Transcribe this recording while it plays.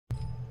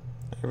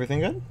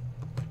Everything good?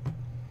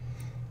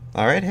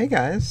 Alright, hey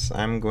guys.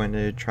 I'm going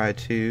to try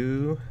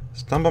to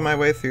stumble my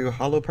way through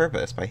Hollow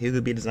Purpose by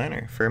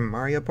HugoBDesigner for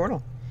Mario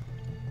Portal.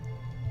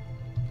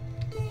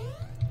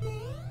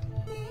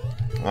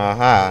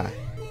 Aha!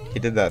 He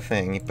did that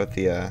thing. He put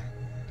the,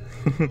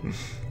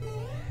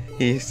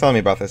 He's telling me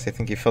about this. I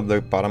think he filled the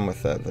bottom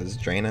with those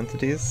drain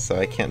entities, so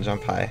I can't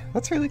jump high.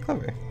 That's really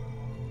clever.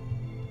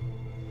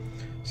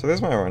 So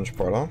there's my orange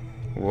portal.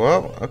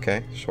 Whoa,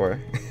 okay, sure.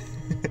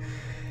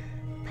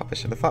 Probably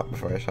should have thought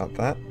before I shot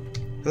that.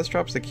 This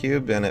drops the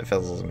cube and it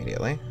fizzles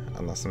immediately,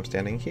 unless I'm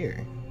standing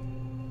here.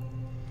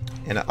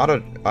 And it auto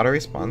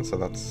respawns, so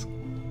that's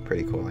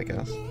pretty cool, I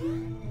guess.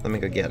 Let me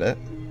go get it.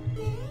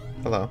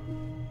 Hello.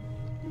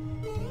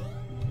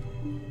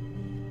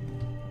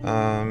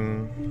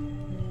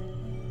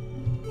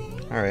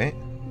 Alright.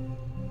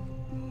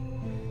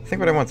 I think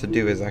what I want to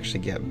do is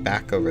actually get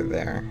back over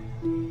there.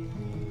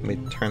 Let me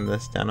turn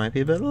this down. Might be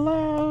a bit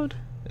loud.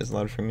 It's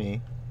loud for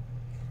me.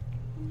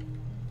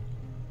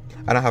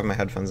 I don't have my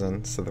headphones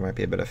in, so there might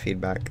be a bit of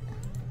feedback.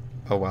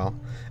 Oh well.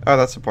 Oh,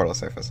 that's a portal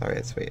surface.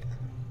 Alright, sweet.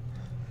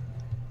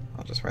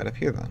 I'll just right up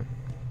here then.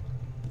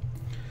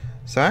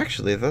 So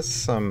actually,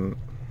 this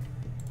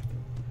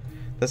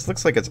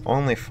looks like it's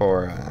only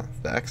for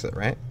the exit,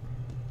 right?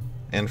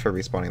 And for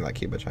respawning that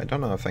cube, which I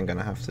don't know if I'm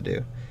gonna have to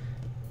do.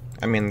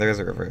 I mean, there's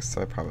a reverse,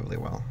 so I probably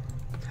will.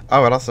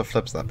 Oh, it also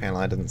flips that panel.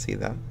 I didn't see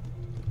that.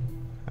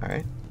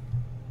 Alright.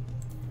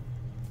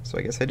 So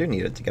I guess I do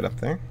need it to get up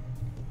there.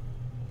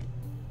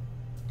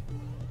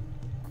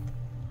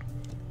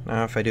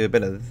 Now if I do a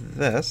bit of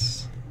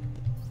this,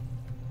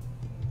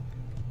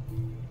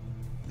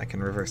 I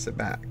can reverse it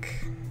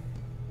back.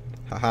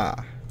 Haha.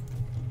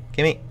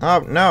 Gimme!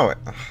 Oh, no!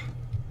 Ugh.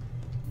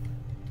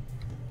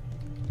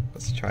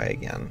 Let's try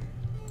again.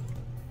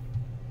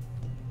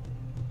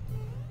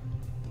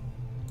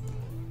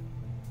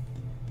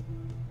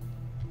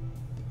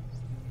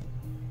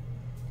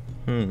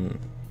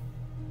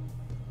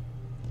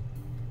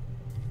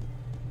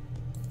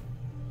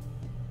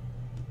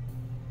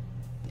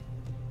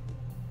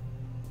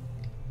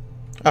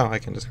 Oh, I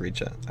can just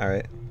reach it.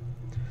 Alright.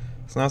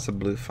 So now it's a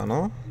blue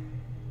funnel.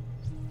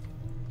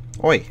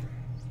 Oi!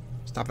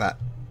 Stop that.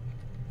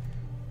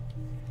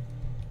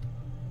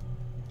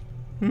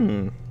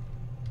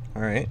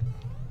 Alright.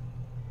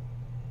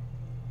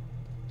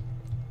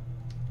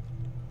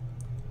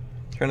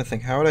 Trying to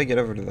think, how would I get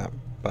over to that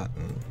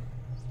button?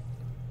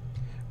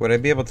 Would I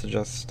be able to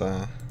just,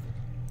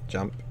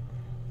 jump?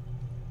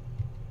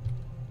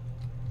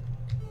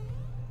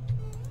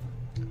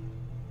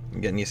 I'm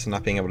getting used to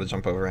not being able to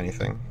jump over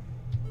anything.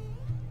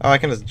 Oh, I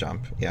can just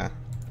jump, yeah.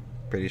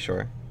 Pretty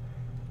sure.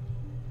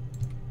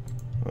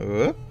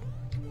 Whoop.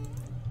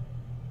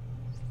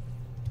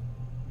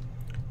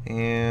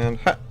 And,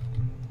 ha!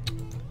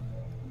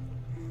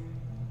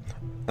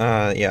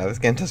 Yeah, this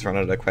game does run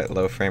at a quite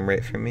low frame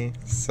rate for me,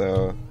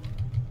 so...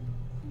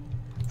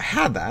 I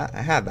had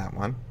that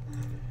one.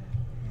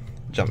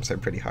 Jumps are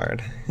pretty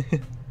hard.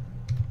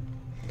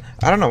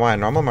 I don't know why,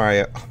 normal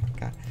Mario... Oh my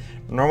god.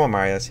 Normal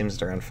Mario seems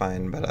to run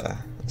fine, but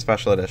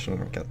Special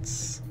Edition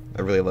gets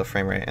a really low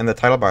frame rate. And the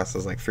title boss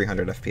is like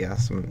 300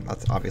 FPS, and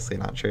that's obviously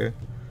not true.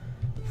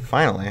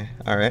 Finally,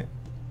 alright.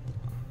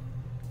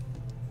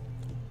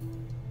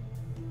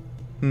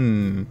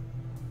 So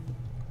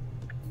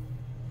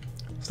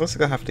looks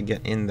like I'll have to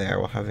get in there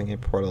while having a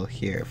portal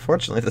here.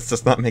 Fortunately, this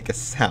does not make a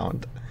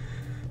sound.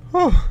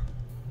 Oh.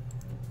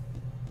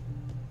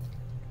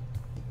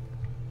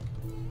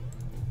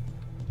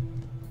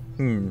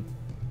 I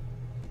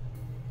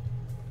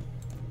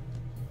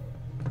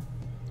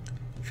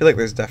feel like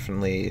there's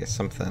definitely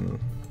something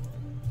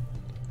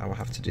I will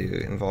have to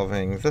do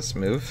involving this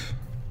move.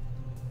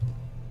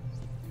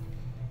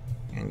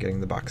 And getting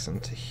the box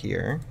into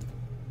here.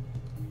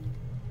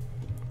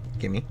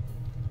 Gimme.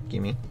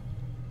 Gimme.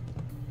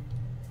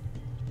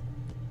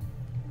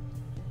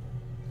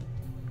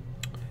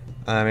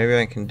 Maybe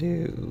I can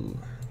do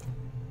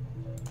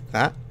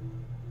that.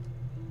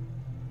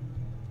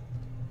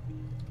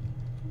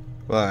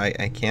 Well,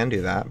 I can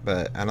do that,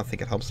 but I don't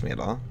think it helps me at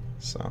all,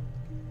 so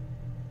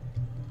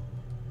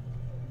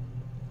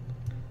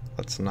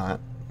let's not.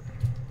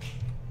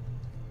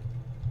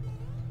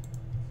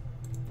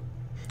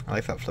 I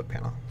like that flip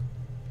panel.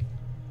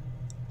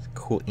 It's a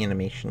cool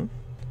animation.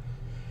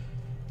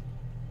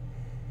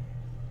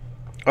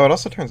 Oh, it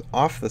also turns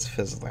off this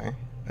fizzler,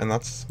 and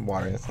that's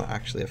water, it's not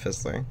actually a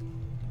fizzler.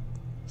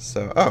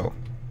 So, oh,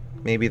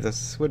 maybe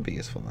this would be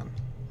useful then.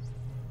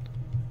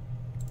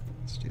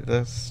 Let's do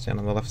this, stand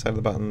on the left side of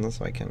the button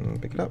so I can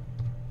pick it up.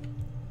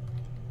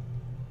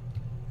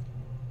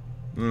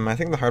 I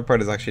think the hard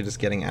part is actually just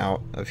getting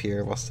out of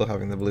here while still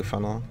having the blue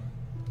funnel.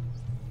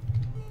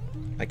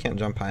 I can't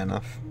jump high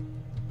enough.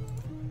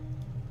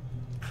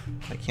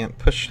 I can't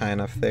push high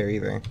enough there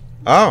either.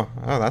 Oh,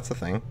 that's a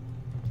thing.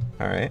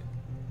 Alright.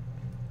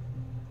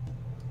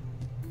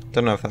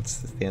 Don't know if that's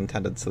the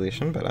intended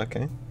solution, but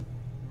okay.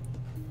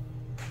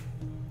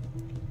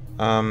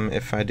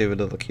 If I do a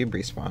little cube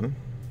respawn.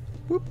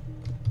 Whoop.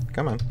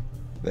 Come on.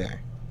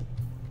 There.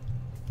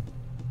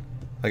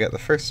 I'll get the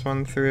first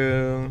one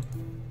through.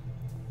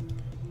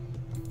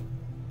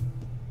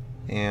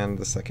 And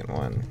the second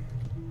one.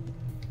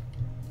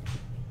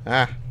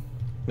 Ah!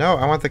 No,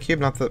 I want the cube,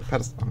 not the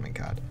pedestal. Oh my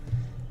god.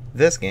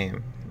 This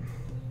game.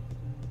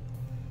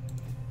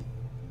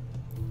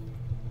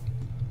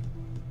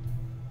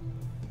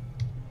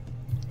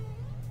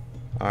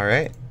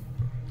 Alright.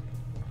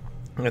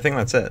 I think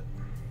that's it.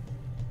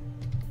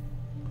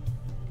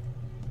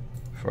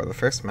 For the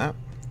first map.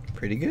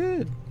 Pretty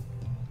good.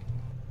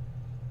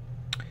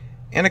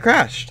 And it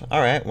crashed.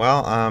 Alright,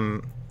 well,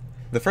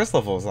 the first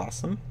level was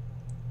awesome.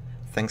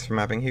 Thanks for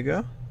mapping,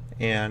 Hugo.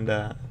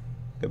 And,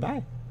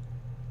 goodbye.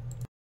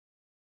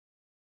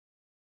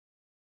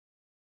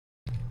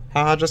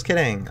 Haha, just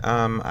kidding.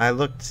 I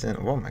looked in...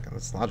 Oh my god,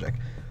 that's logic.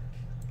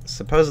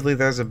 Supposedly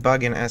there's a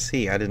bug in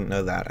SE. I didn't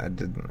know that. I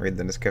didn't read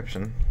the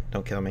description.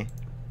 Don't kill me.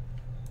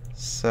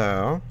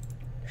 So,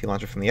 if you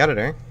launch it from the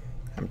editor,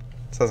 it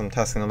says I'm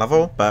testing the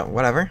level, but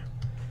whatever.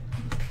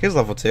 Here's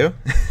level 2.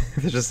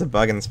 There's just a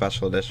bug in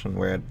Special Edition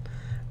where it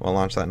will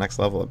launch that next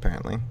level,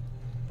 apparently.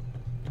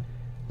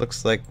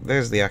 Looks like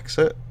there's the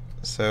exit,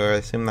 so I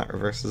assume that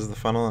reverses the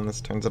funnel and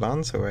this turns it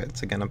on, so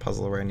it's again a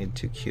puzzle where I need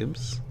 2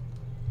 cubes.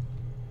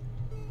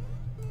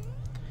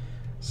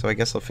 So I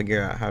guess I'll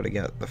figure out how to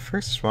get the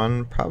first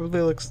one.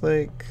 Probably looks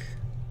like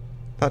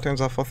that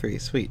turns off all 3.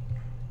 Sweet.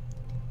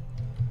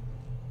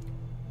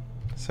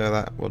 So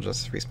that will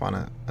just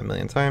respawn it a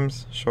million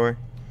times. Sure.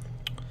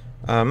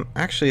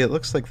 Actually, it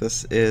looks like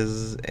this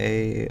is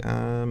a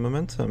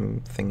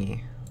momentum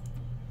thingy.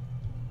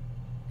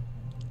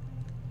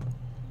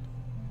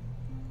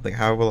 Like,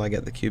 how will I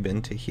get the cube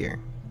into here?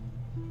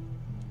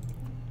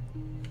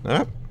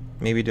 Oh,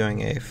 maybe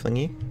doing a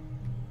flingy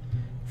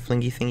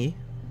thingy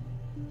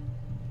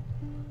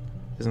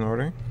is in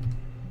order.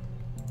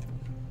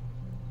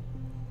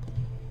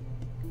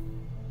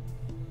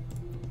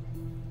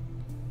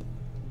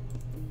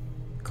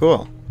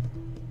 Cool.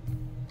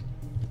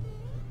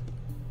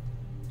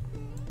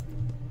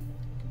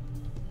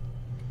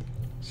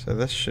 So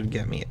this should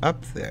get me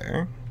up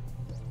there.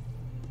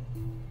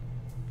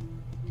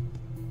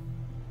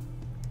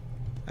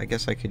 I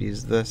guess I could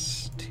use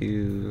this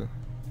to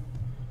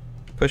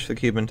push the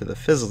cube into the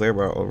fizzler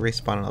where it will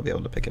respawn and I'll be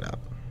able to pick it up.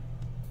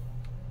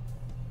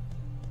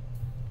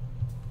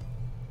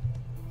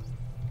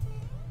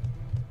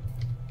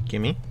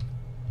 Gimme.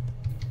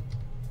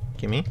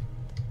 Gimme.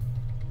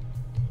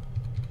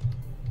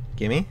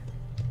 Gimme.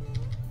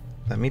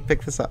 Let me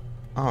pick this up.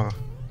 Oh,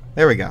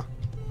 there we go.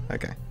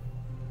 Okay.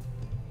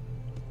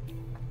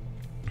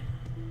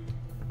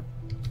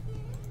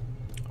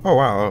 Oh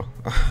wow.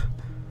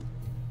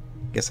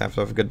 Guess I have to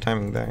have good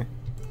timing there.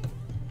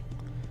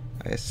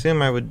 I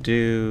assume I would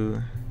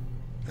do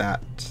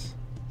that.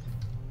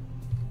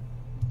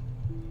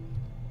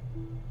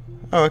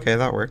 Oh, okay,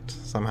 that worked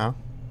somehow.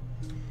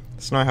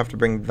 So now I have to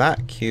bring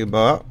that cube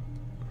up.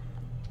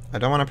 I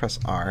don't want to press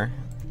R.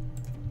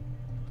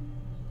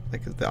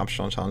 Like the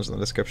optional challenge in the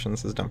description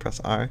says don't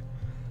press R.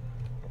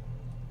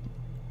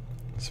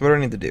 So what do I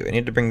need to do? I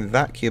need to bring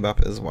that cube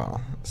up as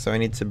well. So I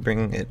need to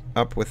bring it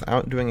up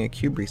without doing a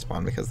cube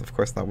respawn because of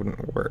course that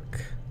wouldn't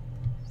work.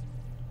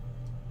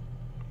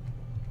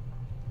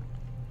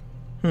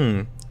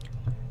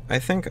 I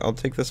think I'll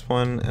take this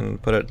one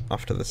and put it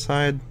off to the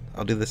side.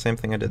 I'll do the same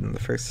thing I did in the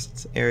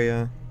first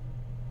area.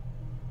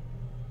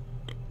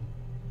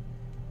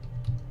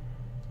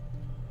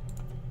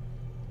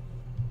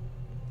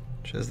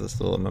 Which is this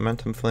little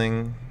momentum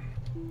fling.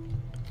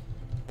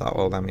 That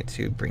will allow me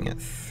to bring it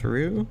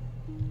through.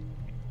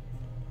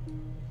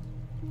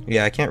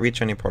 Yeah, I can't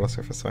reach any portal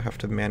surface, so I have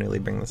to manually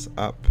bring this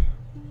up.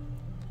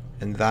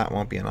 And that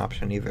won't be an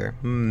option either.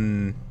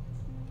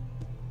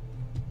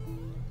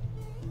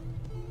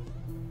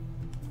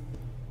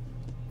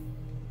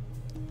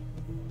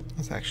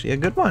 That's actually a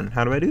good one.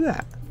 How do I do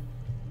that?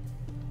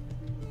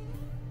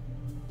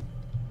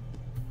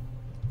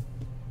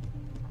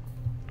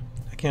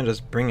 I can't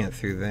just bring it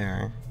through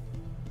there.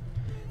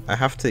 I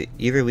have to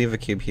either leave a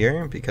cube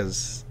here,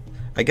 because...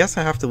 I guess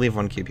I have to leave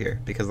one cube here,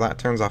 because that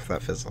turns off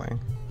that fizzler.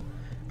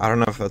 I don't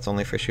know if that's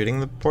only for shooting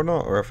the portal,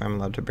 or if I'm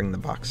allowed to bring the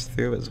box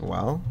through as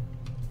well,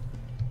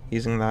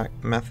 using that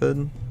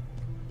method.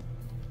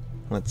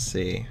 Let's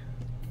see.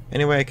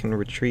 Anyway, I can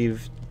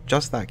retrieve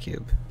just that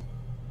cube.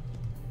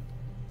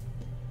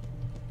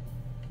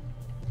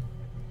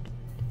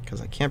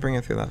 Because I can't bring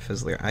it through that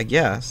fizzler. I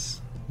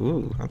guess...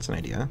 Ooh, that's an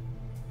idea.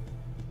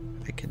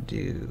 I could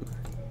do...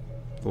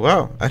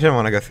 Whoa! I didn't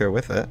want to go through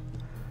with it.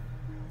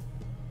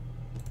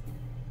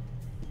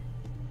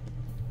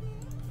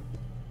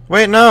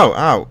 Wait, no!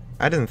 Oh!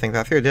 I didn't think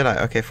that through, did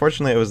I? Okay,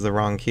 fortunately it was the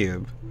wrong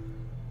cube.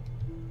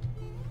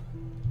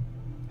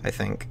 I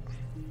think.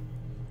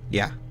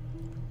 Yeah.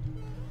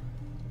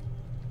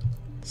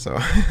 So,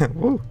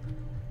 woo!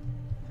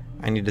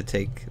 I need to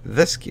take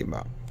this cube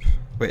up.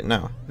 Wait,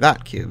 no.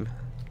 That cube.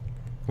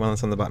 The one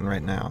that's on the button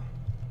right now.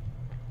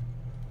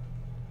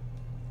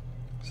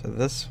 So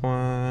this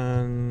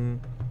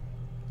one...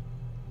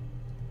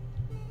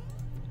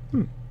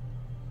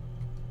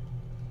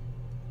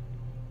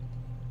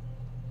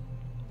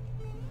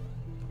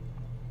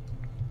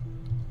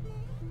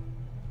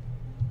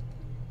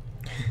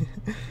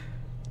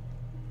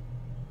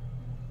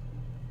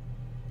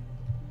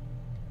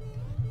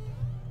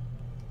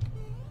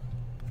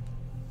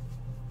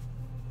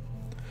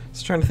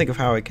 Just trying to think of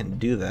how I can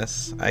do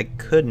this. I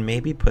could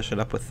maybe push it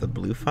up with the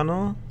blue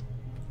funnel,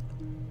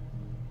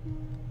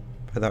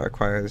 but that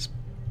requires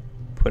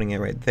putting it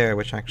right there,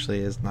 which actually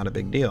is not a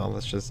big deal.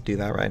 Let's just do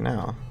that right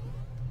now.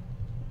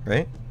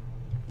 Right?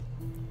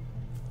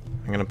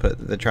 I'm gonna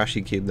put the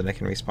trashy cube that I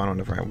can respawn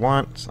whenever I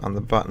want on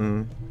the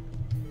button,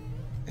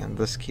 and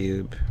this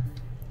cube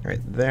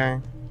right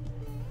there.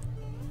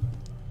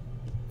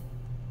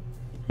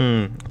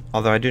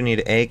 Although I do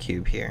need a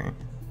cube here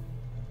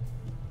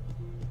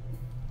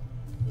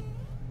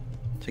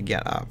to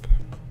get up.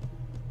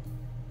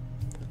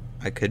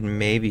 I could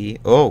maybe...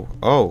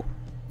 Oh,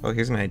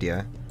 here's an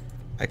idea.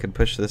 I could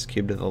push this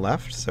cube to the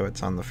left so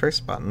it's on the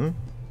first button.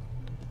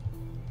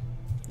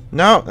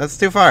 No, that's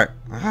too far.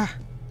 Ah.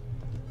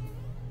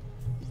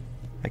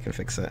 I can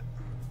fix it.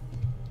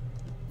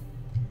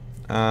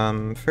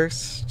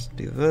 First,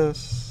 do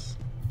this.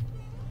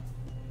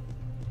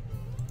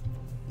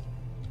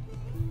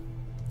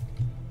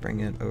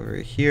 Bring it over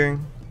here,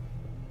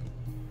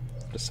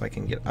 just so I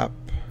can get up.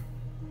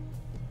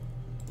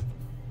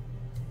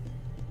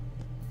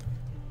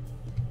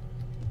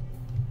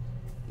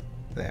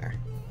 There.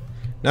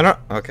 No,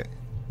 okay.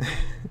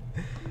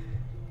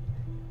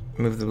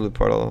 Move the blue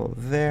portal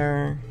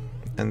there,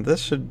 and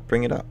this should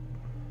bring it up.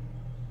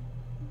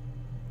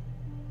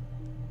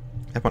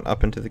 I went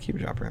up into the cube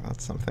dropper,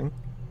 that's something.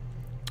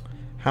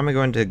 How am I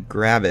going to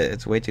grab it?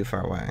 It's way too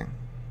far away.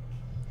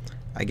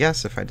 I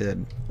guess if I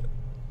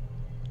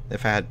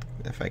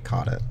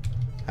caught it,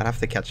 I'd have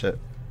to catch it.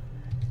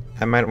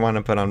 I might want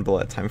to put on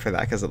bullet time for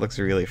that because it looks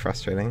really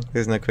frustrating.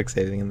 There's no quick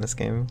saving in this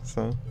game,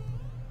 so.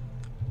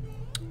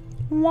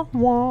 Wah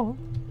wah.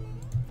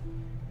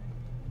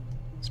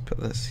 Let's put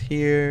this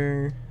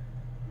here.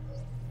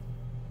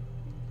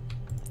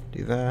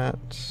 Do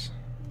that.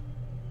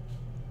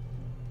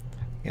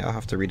 Yeah, I'll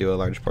have to redo a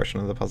large portion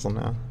of the puzzle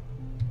now.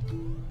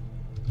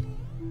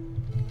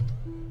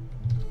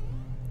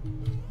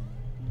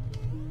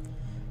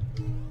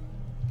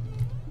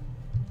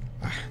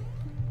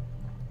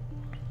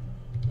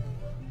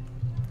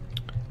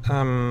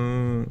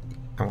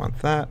 I want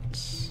that.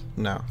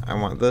 No, I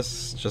want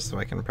this just so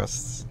I can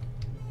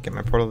get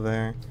my portal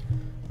there.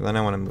 Then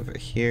I want to move it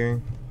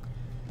here.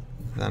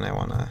 Then I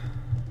want to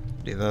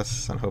do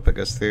this and hope it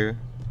goes through.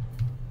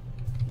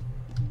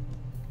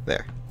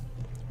 There.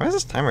 Why does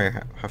this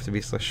timer have to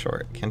be so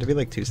short? Can't it be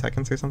like 2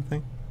 seconds or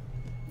something?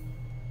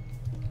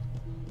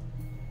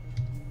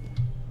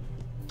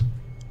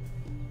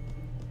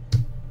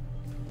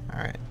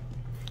 Alright.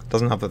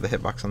 Doesn't help that the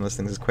hitbox on those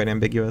things is quite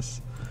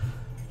ambiguous.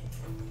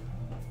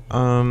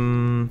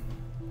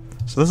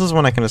 So this is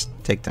one I can just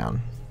take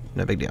down.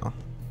 No big deal.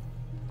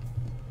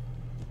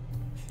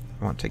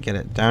 I want to get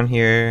it down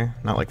here,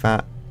 not like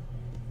that.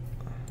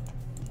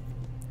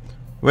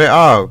 Wait,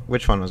 oh,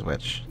 which one was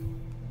which?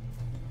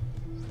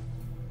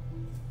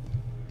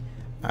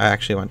 I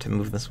actually want to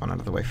move this one out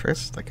of the way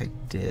first, like I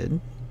did.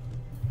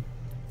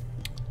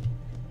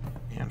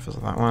 And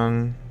fizzle that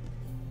one.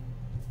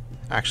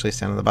 Actually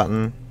stand on the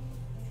button.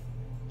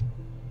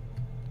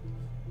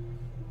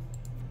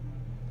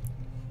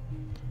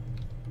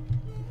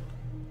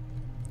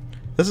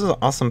 This is an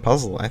awesome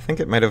puzzle. I think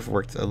it might have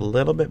worked a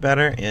little bit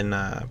better in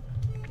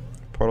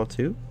Portal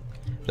 2,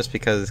 just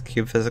because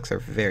cube physics are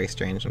very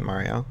strange in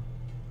Mario.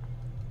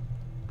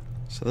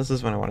 So this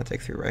is what I want to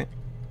take through, right?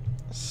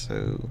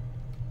 So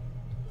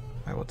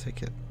I will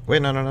take it.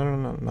 Wait, no,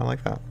 not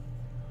like that.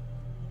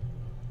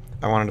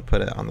 I wanted to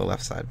put it on the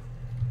left side.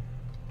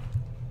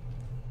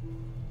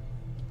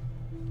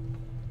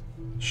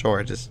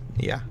 Sure, just,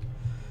 yeah.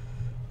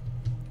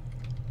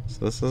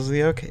 So this is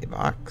the OK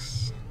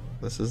box.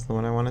 This is the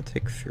one I want to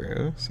take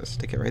through, so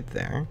stick it right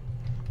there.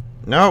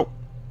 No!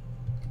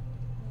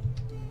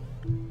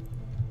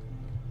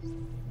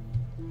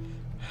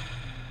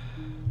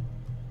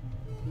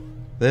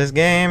 This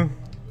game!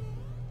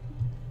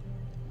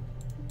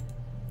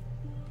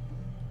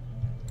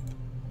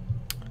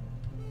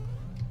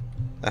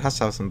 That has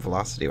to have some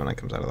velocity when it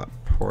comes out of that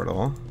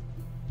portal.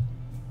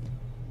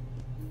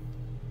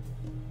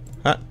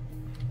 Huh.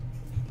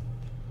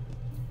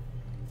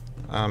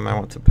 I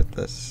want to put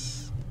this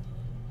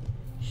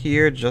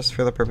here just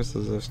for the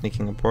purposes of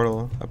sneaking a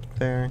portal up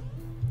there.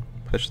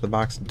 Push the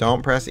box.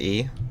 Don't press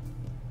E.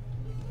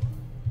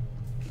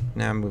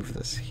 Now move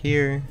this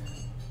here.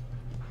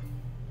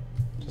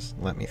 Just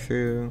let me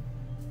through.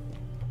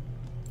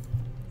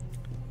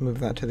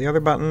 Move that to the other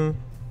button.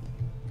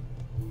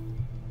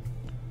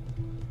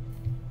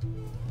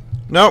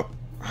 Nope.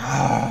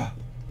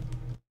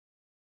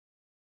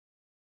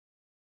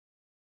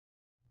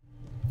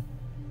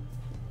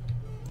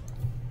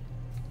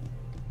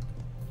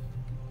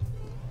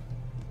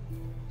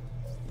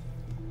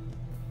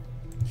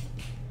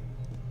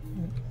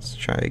 Let's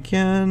try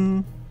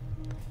again.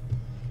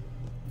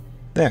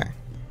 There.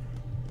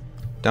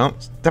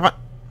 Don't step on.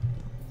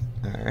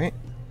 Alright.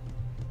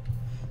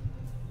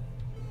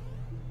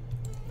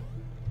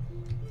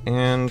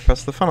 And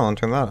press the funnel and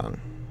turn that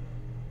on.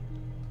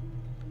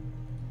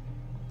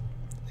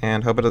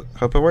 And hope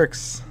it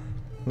works.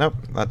 Nope,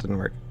 that didn't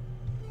work.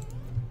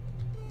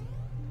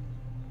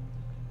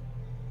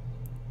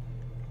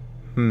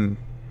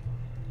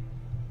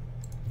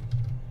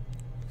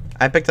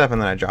 I picked it up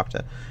and then I dropped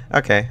it.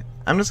 Okay,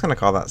 I'm just gonna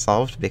call that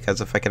solved,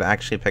 because if I could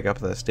actually pick up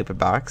the stupid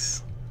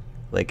box,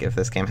 like if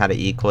this game had an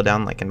E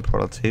cooldown like in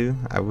Portal 2,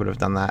 I would have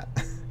done that.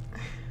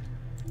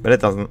 But it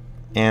doesn't.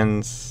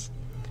 And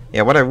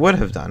yeah, what I would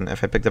have done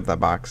if I picked up that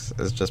box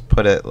is just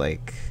put it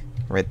like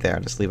right there,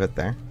 just leave it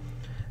there.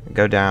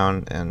 Go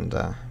down and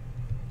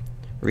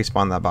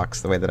respawn that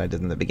box the way that I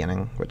did in the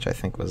beginning, which I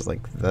think was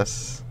like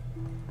this.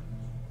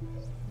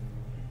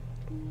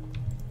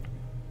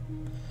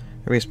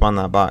 Respawn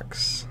that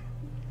box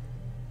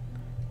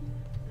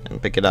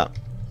and pick it up,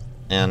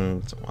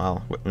 and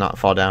well, not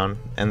fall down,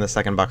 and the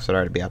second box would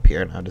already be up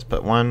here, and I'll just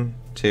put 1,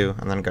 2,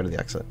 and then go to the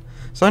exit.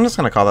 So I'm just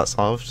gonna call that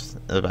solved,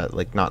 about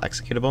like not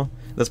executable.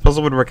 This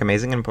puzzle would work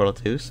amazing in Portal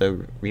 2,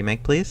 so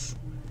remake please,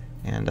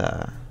 and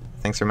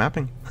thanks for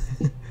mapping.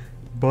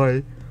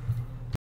 Bye.